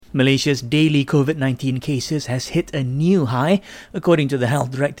Malaysia's daily COVID-19 cases has hit a new high. According to the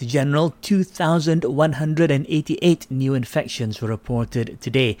Health Director General, 2,188 new infections were reported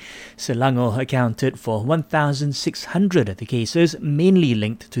today. Selangor accounted for 1,600 of the cases, mainly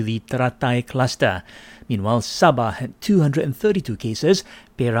linked to the Teratai cluster. Meanwhile, Sabah had 232 cases,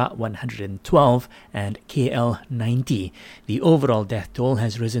 Perak 112 and KL 90. The overall death toll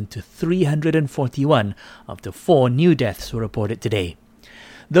has risen to 341 after 4 new deaths were reported today.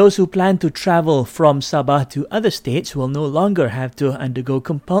 Those who plan to travel from Sabah to other states will no longer have to undergo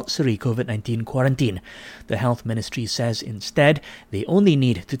compulsory COVID-19 quarantine. The Health Ministry says instead they only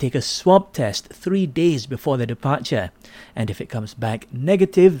need to take a swab test 3 days before their departure. And if it comes back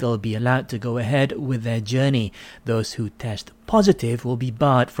negative, they'll be allowed to go ahead with their journey. Those who test positive will be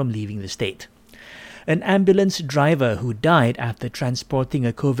barred from leaving the state. An ambulance driver who died after transporting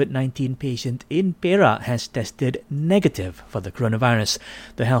a COVID-19 patient in Perak has tested negative for the coronavirus.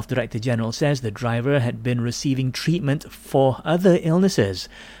 The Health Director General says the driver had been receiving treatment for other illnesses,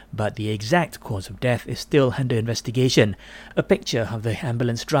 but the exact cause of death is still under investigation. A picture of the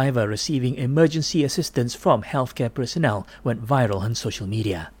ambulance driver receiving emergency assistance from healthcare personnel went viral on social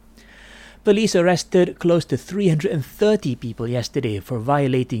media. Police arrested close to 330 people yesterday for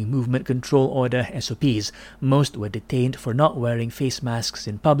violating movement control order SOPs. Most were detained for not wearing face masks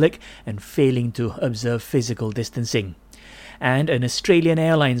in public and failing to observe physical distancing. And an Australian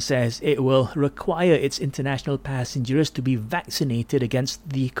airline says it will require its international passengers to be vaccinated against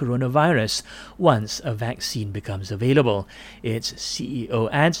the coronavirus once a vaccine becomes available. Its CEO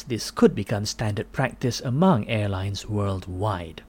adds this could become standard practice among airlines worldwide.